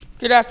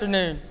Good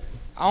afternoon.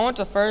 I want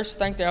to first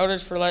thank the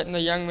elders for letting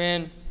the young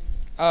men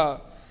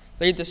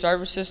lead the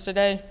services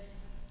today.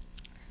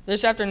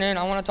 This afternoon,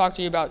 I want to talk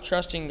to you about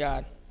trusting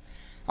God.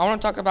 I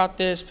want to talk about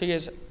this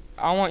because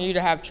I want you to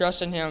have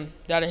trust in Him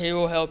that He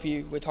will help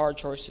you with hard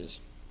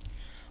choices.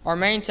 Our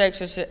main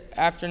text this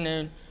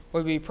afternoon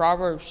would be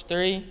Proverbs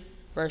 3,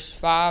 verse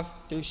 5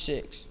 through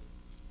 6.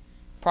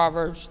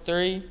 Proverbs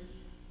 3,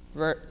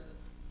 verse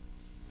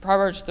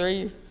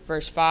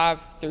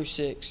 5 through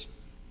 6.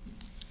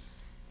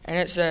 And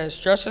it says,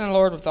 "Trust in the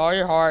Lord with all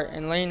your heart,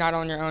 and lean not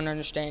on your own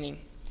understanding.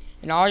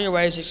 In all your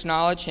ways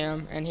acknowledge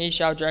Him, and He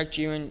shall direct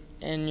you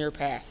in your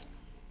path."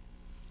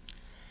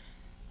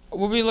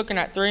 We'll be looking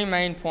at three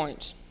main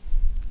points.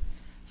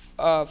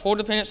 Full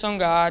dependence on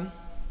God,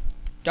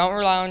 don't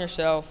rely on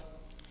yourself,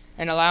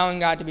 and allowing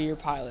God to be your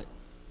pilot.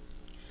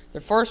 The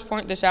first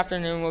point this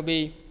afternoon will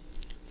be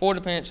full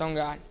dependence on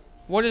God.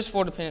 What is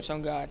full dependence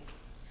on God?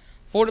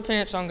 Full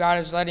dependence on God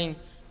is letting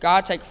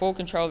God take full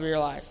control of your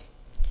life.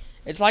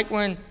 It's like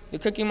when the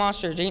Cookie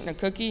Monster is eating a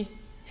cookie,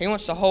 he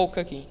wants the whole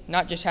cookie,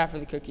 not just half of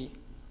the cookie.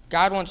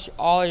 God wants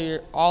all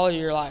of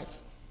your life.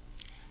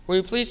 Will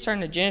you please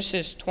turn to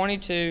Genesis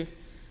 22,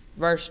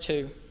 verse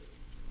 2.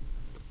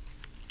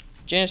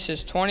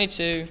 Genesis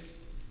 22,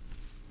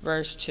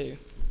 verse 2.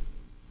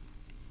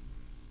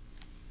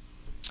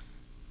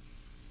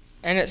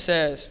 And it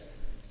says,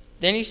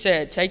 "Then he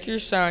said, Take your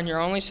son,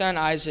 your only son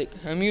Isaac,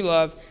 whom you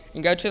love,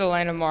 and go to the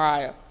land of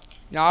Moriah,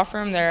 and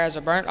offer him there as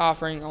a burnt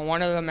offering on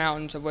one of the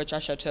mountains of which I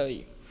shall tell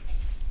you."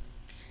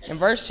 In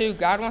verse 2,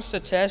 God wants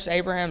to test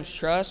Abraham's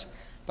trust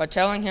by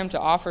telling him to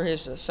offer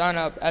his son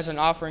up as an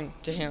offering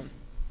to Him.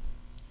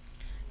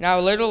 Now,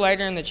 a little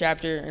later in the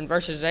chapter, in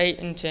verses 8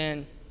 and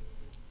 10,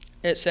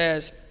 it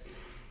says,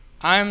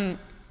 And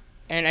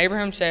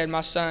Abraham said,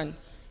 My son,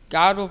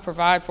 God will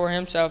provide for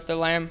Himself the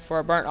lamb for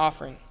a burnt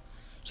offering.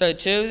 So the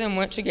two of them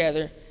went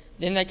together.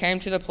 Then they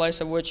came to the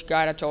place of which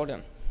God had told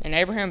him. And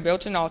Abraham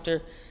built an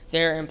altar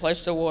there and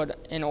placed the wood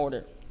in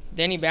order.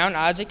 Then he bound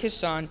Isaac his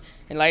son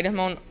and laid him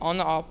on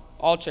the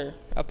altar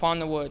upon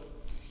the wood.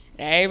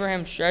 And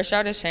Abraham stretched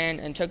out his hand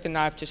and took the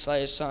knife to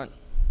slay his son.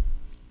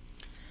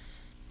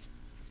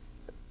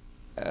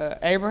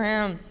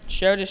 Abraham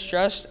showed his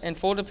trust and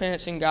full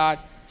dependence in God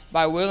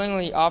by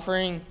willingly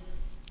offering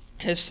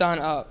his son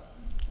up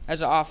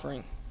as an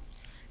offering.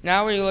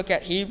 Now we look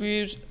at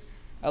Hebrews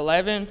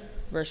 11,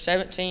 verse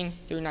 17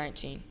 through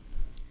 19.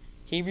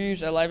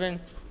 Hebrews 11,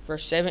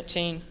 verse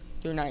 17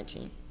 through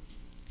 19.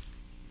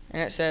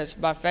 And it says,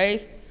 "By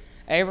faith,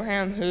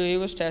 Abraham, who he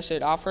was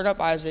tested, offered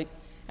up Isaac,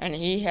 and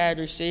he had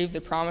received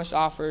the promise,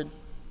 offered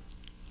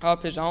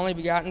up his only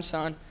begotten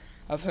son,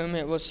 of whom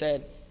it was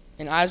said,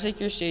 In Isaac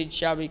your seed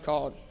shall be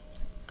called,"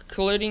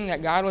 concluding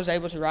that God was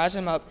able to rise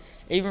him up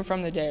even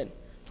from the dead,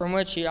 from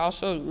which he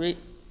also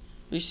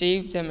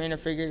received them in a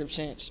figurative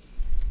sense.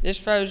 This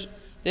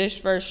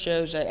verse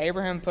shows that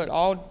Abraham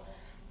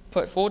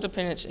put full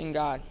dependence in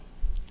God.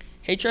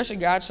 He trusted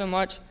God so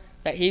much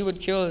that he would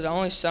kill his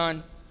only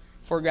son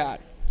for God,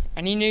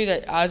 and he knew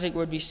that Isaac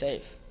would be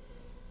safe.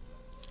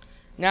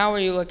 Now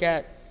we look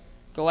at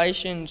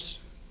Galatians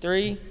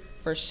 3,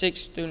 verse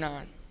 6 through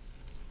 9.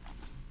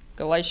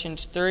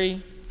 Galatians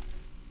 3,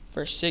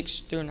 verse 6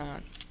 through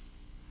 9.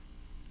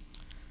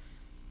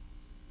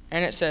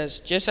 And it says,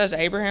 "Just as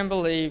Abraham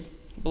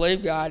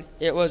believed God,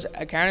 it was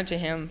accounted to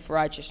him for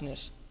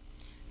righteousness.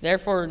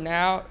 Therefore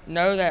now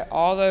know that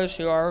all those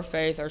who are of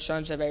faith are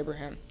sons of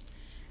Abraham.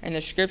 And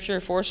the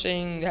scripture,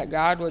 foreseeing that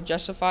God would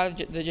justify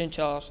the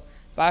Gentiles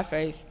by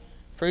faith,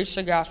 preached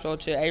the gospel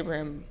to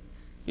Abraham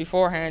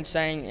beforehand,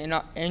 saying,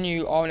 In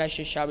you all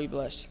nations shall be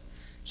blessed.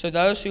 So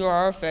those who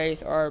are of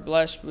faith are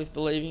blessed with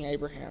believing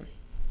Abraham."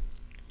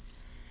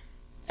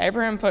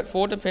 Abraham put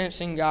full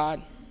dependence in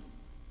God.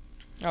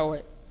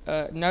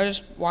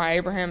 Notice why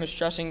Abraham is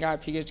trusting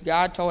God, because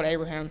God told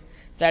Abraham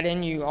that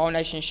in you all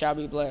nations shall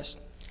be blessed.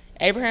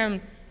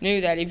 Abraham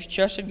knew that if he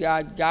trusted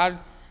God,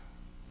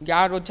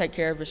 God would take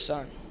care of his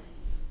son.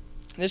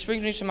 This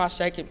brings me to my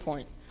second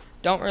point.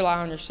 Don't rely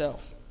on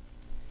yourself.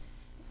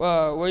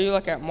 Will you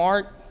look at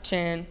Mark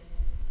 10,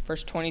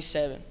 verse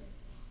 27.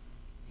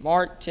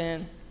 Mark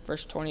 10,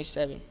 verse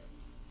 27.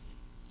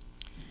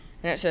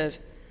 And it says,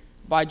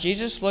 "But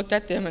Jesus looked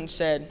at them and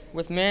said,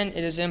 With men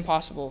it is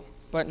impossible,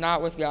 but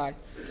not with God.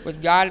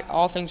 With God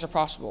all things are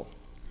possible."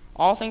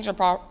 All things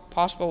are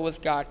possible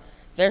with God.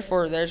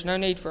 Therefore, there's no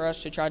need for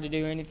us to try to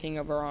do anything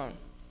of our own.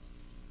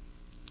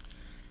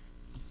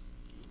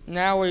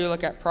 Now we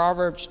look at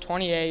Proverbs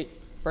 28,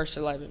 verse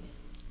 11.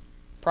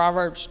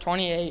 Proverbs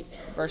 28,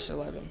 verse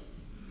 11.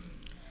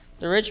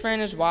 "The rich man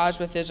is wise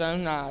with his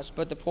own eyes,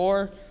 but the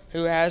poor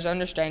who has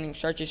understanding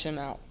searches him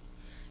out."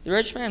 The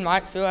rich man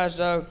might feel as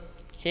though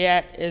he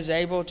is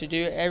able to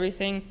do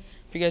everything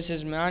because of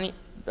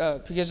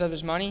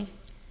his money,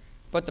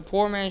 but the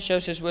poor man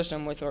shows his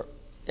wisdom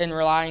in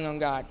relying on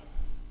God.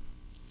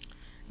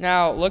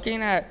 Now,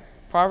 looking at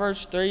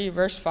Proverbs 3,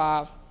 verse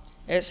 5,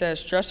 it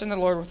says, "Trust in the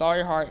Lord with all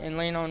your heart and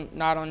lean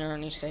not on your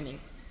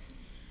understanding."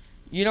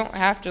 You don't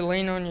have to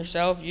lean on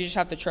yourself. You just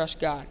have to trust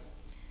God.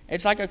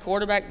 It's like a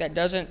quarterback that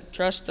doesn't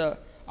trust the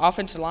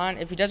offensive line,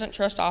 if he doesn't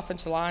trust the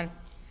offensive line,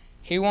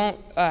 he won't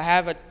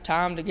have a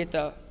time to get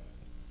the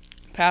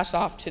pass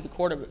off to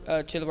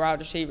the wide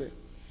receiver,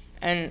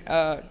 and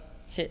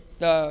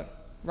the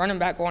running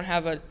back won't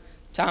have a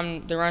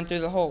time to run through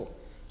the hole.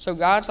 So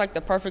God's like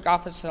the perfect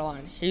offensive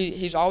line.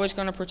 He's always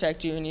going to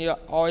protect you, and He's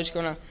always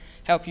going to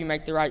help you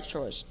make the right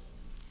choice.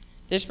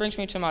 This brings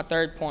me to my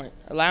third point,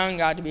 allowing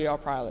God to be our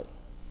pilot.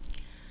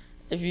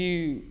 If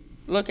you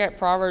look at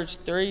Proverbs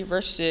 3,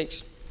 verse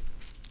 6,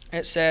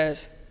 it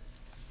says,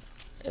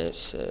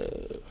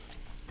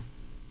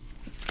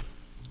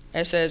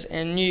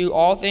 in you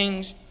all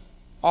things,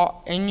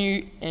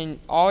 in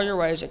all your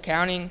ways,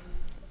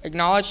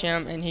 acknowledge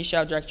Him, and He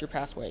shall direct your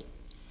pathway.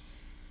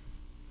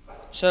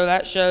 So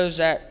that shows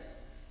that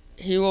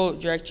He will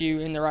direct you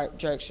in the right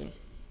direction.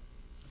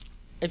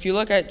 If you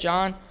look at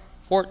John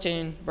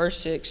 14, verse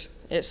 6,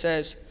 it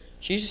says,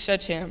 Jesus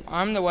said to him,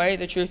 I am the way,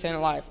 the truth, and the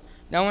life.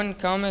 No one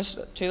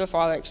cometh to the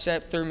Father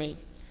except through me.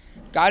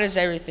 God is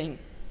everything.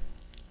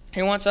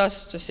 He wants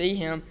us to see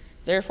Him.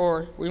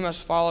 Therefore, we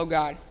must follow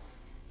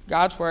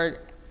God's word,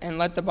 and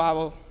let the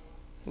Bible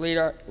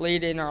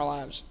lead in our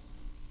lives.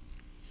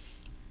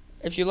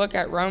 If you look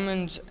at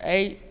Romans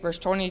 8, verse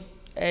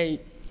 28,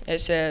 it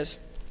says,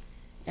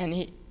 and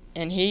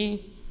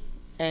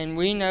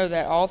we know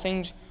that all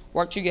things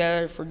work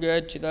together for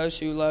good to those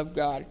who love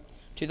God,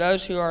 to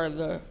those who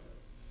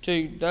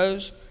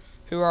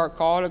are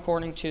called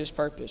according to His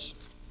purpose.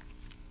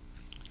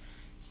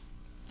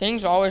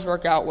 Things always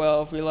work out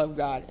well if we love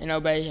God and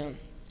obey Him,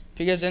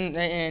 because in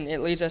the end it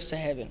leads us to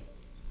heaven.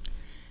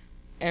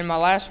 And my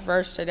last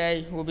verse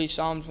today will be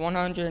Psalms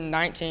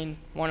 119,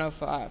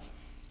 105.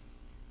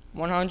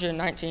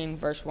 119,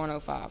 verse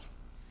 105.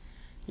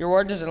 Your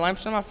word is a lamp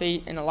to my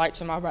feet and a light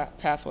to my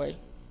pathway.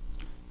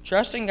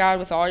 Trust in God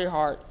with all your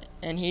heart,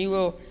 and He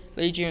will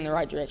lead you in the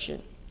right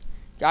direction.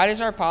 God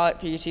is our pilot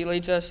because He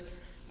leads us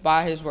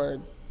by His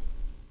word.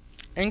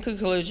 In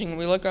conclusion,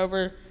 we look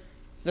over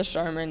the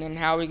sermon and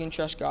how we can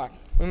trust God.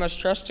 We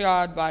must trust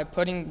God by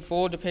putting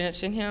full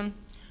dependence in Him.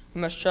 We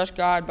must trust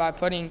God by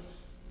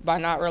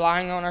not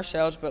relying on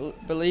ourselves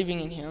but believing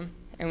in Him.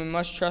 And we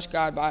must trust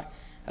God by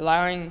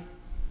allowing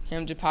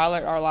Him to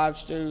pilot our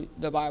lives through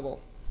the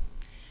Bible.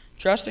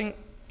 Trusting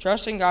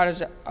God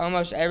is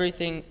almost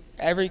everything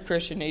every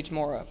Christian needs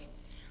more of.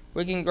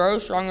 We can grow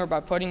stronger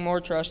by putting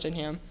more trust in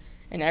Him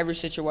in every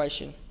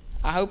situation.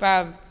 I hope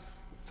I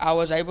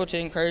was able to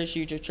encourage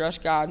you to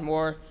trust God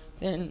more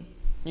than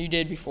you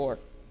did before.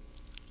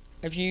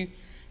 If you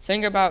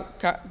think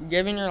about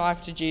giving your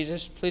life to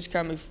Jesus, please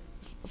come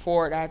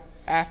forward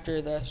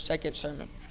after the second sermon.